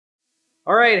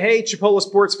All right, hey Chipola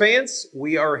sports fans,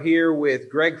 we are here with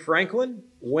Greg Franklin,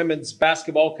 women's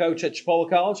basketball coach at Chipola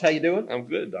College. How you doing? I'm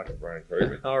good, Dr. Brian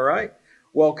Craven. All right.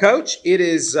 Well, Coach, it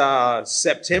is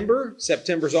September.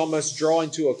 September's almost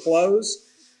drawing to a close.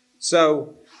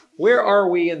 So, where are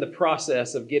we in the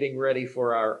process of getting ready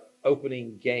for our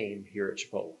opening game here at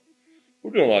Chipola?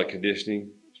 We're doing a lot of conditioning,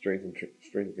 strength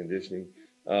and conditioning.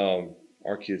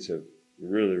 Our kids have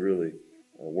really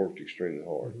worked extremely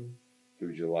hard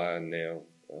through July and now.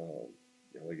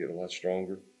 They're getting a lot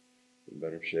stronger, in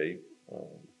better shape.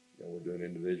 We're doing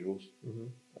individuals,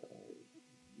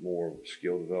 more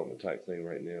skill development type thing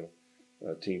right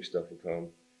now. Team stuff will come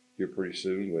here pretty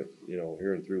soon, but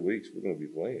here in 3 weeks we're going to be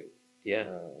playing. Yeah.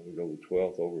 We go the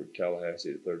 12th over at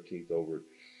Tallahassee, the 13th over at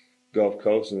Gulf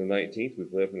Coast, and the 19th we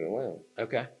play up in Atlanta.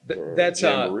 Okay. That's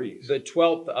the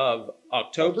 12th of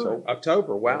October.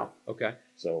 October. Wow. Okay.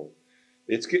 So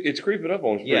it's creeping up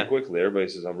on us pretty quickly. Everybody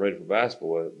says I'm ready for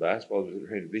basketball. Basketball's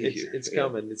ready to be here. It's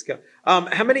coming. It's coming.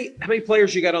 How many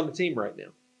players you got on the team right now?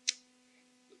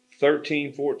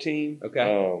 13, 14.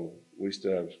 Okay. We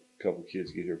still have a couple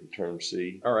kids get here from term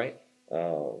C. All right.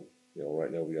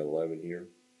 Right now we got 11 here,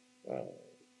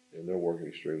 and they're working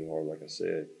extremely hard. Like I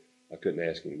said, I couldn't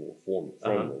ask any more from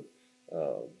them.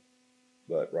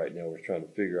 But right now we're trying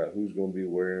to figure out who's going to be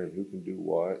where and who can do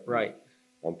what. Right.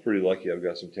 I'm pretty lucky. I've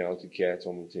got some talented cats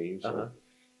on the team. So,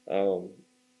 a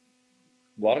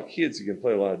lot of kids that can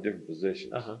play a lot of different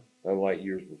positions, unlike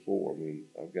years before. I mean,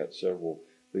 I've got several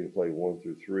that can play 1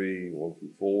 through 3, 1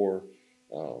 through 4.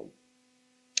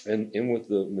 And with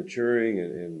the maturing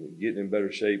and getting in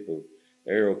better shape of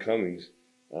Ariel Cummings,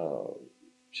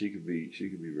 she could be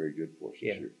very good for us this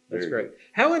year. That's great. Good.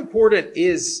 How important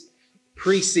is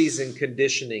preseason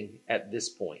conditioning at this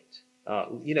point?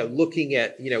 Looking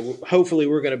at, hopefully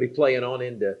we're going to be playing on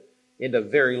into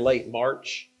very late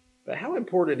March. But how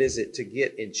important is it to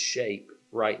get in shape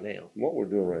right now? What we're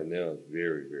doing right now is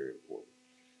very, very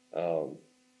important.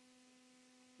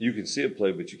 You can see it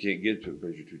play, but you can't get to it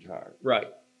because you're too tired. Right.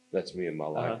 That's me in my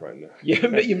life right now. Yeah,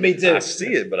 me too. I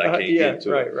see it, but I can't get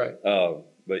to it. Right.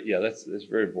 But yeah, that's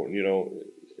very important.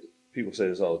 People say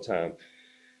this all the time.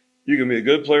 You can be a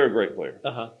good player or a great player.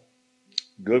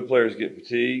 Good players get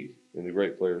fatigued, and the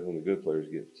great players, when the good players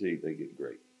get fatigued, they get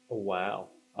great. Oh, wow.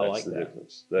 That's the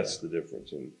difference. That's the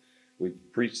difference. And we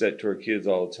preach that to our kids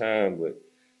all the time, but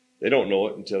they don't know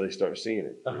it until they start seeing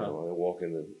it. They walk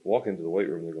into the weight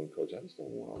room, they're going, Coach, I just don't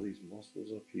want all these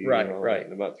muscles up here. Right.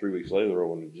 And about 3 weeks later, they're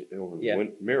over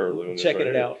the mirror. Checking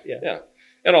it out. Yeah.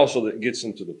 And also that gets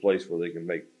them to the place where they can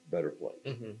make better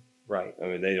plays. Right. I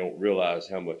mean, they don't realize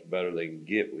how much better they can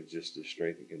get with just the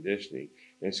strength and conditioning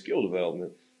and skill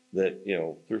development that, 3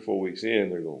 or 4 weeks in,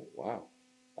 they're going, wow,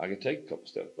 I can take a couple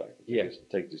steps back.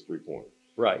 Take this 3-pointer.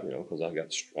 Right. Because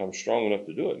I'm strong enough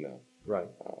to do it now. Right.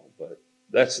 But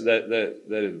that is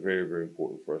very, very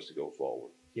important for us to go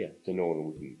forward. Yeah. To knowing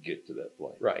that we can get to that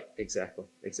play. Right. Exactly.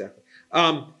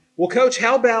 Well, Coach,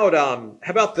 how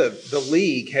about the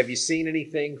league? Have you seen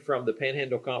anything from the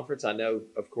Panhandle Conference? I know,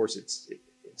 of course, it's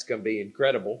going to be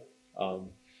incredible.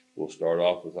 We'll start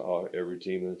off with every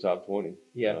team in the top 20.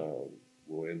 Yeah.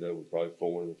 We'll end up with probably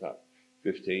 4 in the top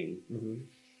 15.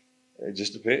 It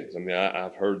just depends. I mean,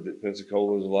 I've heard that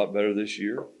Pensacola is a lot better this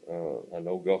year. I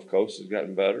know Gulf Coast has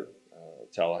gotten better.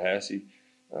 Tallahassee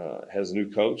has a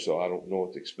new coach, so I don't know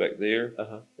what to expect there.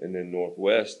 And then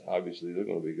Northwest, obviously, they're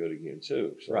going to be good again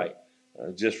too. So, right.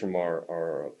 Just from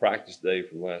our practice day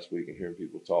from last week and hearing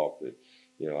people talk, that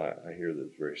I hear that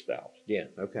it's very stout. Yeah.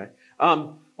 Okay.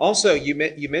 Also, you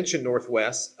mentioned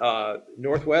Northwest.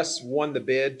 Northwest won the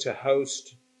bid to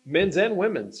host men's and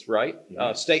women's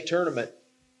state tournament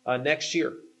next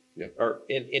year, or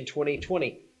in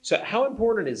 2020. So, how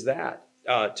important is that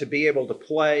to be able to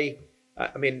play?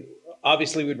 I mean,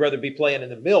 obviously, we'd rather be playing in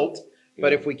the Milt,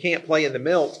 but if we can't play in the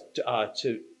Milt,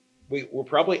 we're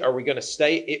probably, are we going to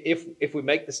stay? If we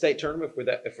make the state tournament,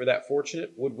 if we're that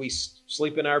fortunate, would we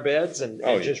sleep in our beds and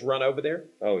just run over there?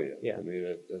 Oh yeah, yeah. I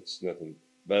mean, that's nothing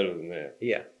better than that.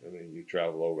 Yeah. I mean, you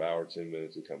travel over an hour, 10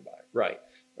 minutes, and come back. Right.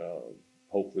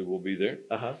 Hopefully, we'll be there.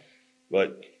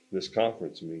 But this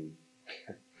conference, I mean,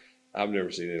 I've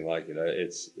never seen anything like it.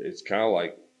 It's kind of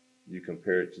like you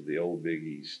compare it to the old Big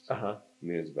East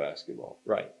men's basketball.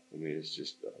 Right. I mean, it's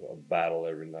just a battle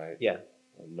every night. Yeah.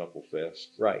 A knuckle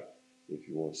fest. Right. If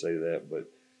you want to say that. But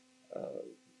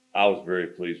I was very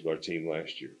pleased with our team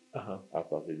last year. I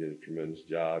thought they did a tremendous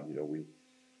job.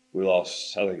 We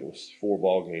lost, I think it was 4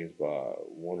 ball games by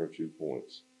 1 or 2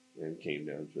 points, and came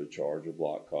down to a charge, a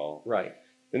block call. Right.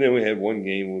 And then we had one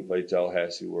game when we played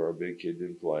Tallahassee where our big kid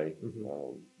didn't play,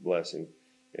 bless him,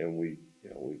 and we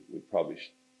probably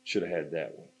should have had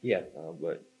that one. Yeah.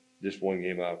 But just one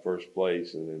game out of first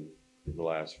place, and then the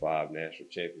last 5 national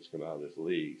champions come out of this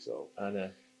league. So I know.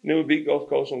 And then we beat Gulf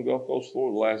Coast on Gulf Coast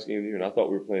floor the last game of the year, and I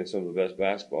thought we were playing some of the best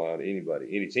basketball out of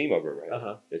any team I've ever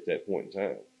had at that point in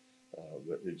time.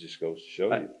 But it just goes to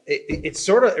show you.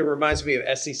 It reminds me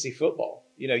of SEC football.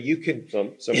 You know, you can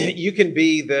you can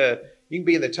be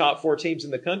in the top 4 teams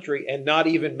in the country and not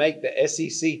even make the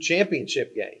SEC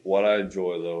championship game. What I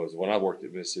enjoy though is when I worked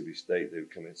at Mississippi State, they would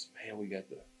come in and say, "Man, we got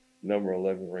the number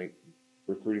 11 ranked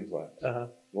recruiting class."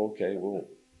 Okay, well.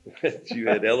 You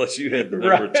had LSU had the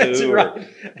number 2, or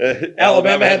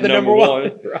Alabama had the number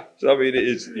 1. Right. So I mean,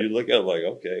 you look at it like,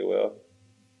 okay, well,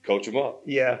 coach them up.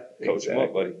 Yeah, coach them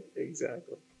up, buddy.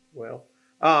 Exactly. Well,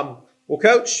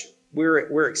 Coach,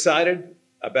 we're excited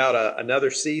about another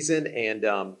season,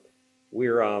 and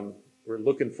we're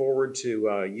looking forward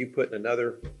to you putting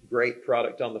another great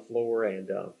product on the floor,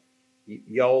 and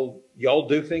y'all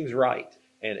do things right,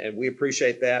 and we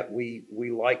appreciate that. We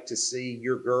like to see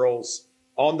your girls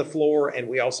on the floor, and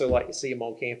we also like to see them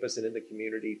on campus and in the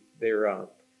community.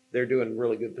 They're doing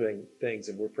really good things,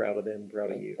 and we're proud of them,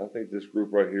 proud of you. I think this group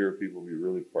right here, people will be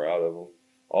really proud of them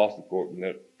off the court, and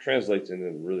that translates into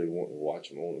them really wanting to watch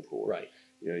them on the court. Right.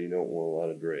 You know, you don't want a lot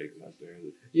of dregs out there.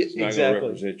 It's not going to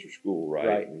represent your school,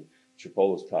 right? And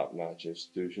Chipola's top-notch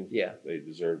institution. Yeah. They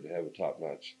deserve to have a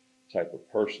top-notch type of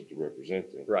person to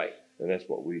represent them. Right. And that's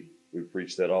what we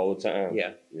preach that all the time.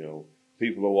 Yeah. You know,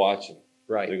 people are watching.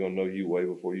 Right. They're going to know you way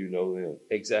before you know them.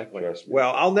 Exactly.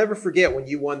 Well, I'll never forget when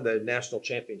you won the national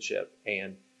championship,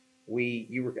 and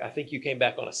I think you came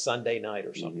back on a Sunday night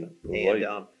or something.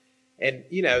 And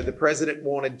you know, the president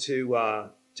wanted to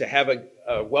have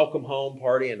a welcome home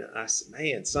party, and I said,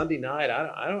 man, Sunday night,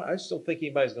 I just don't think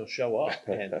anybody's going to show up.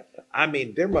 And I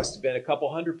mean, there must have been a couple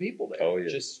hundred people there. Oh, yeah.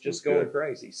 Just going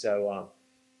crazy. So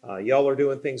y'all are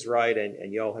doing things right,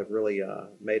 and y'all have really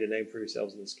made a name for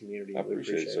yourselves in this community. I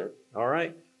appreciate it, sir. All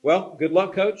right. Well, good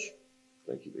luck, Coach.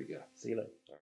 Thank you, big guy. See you later.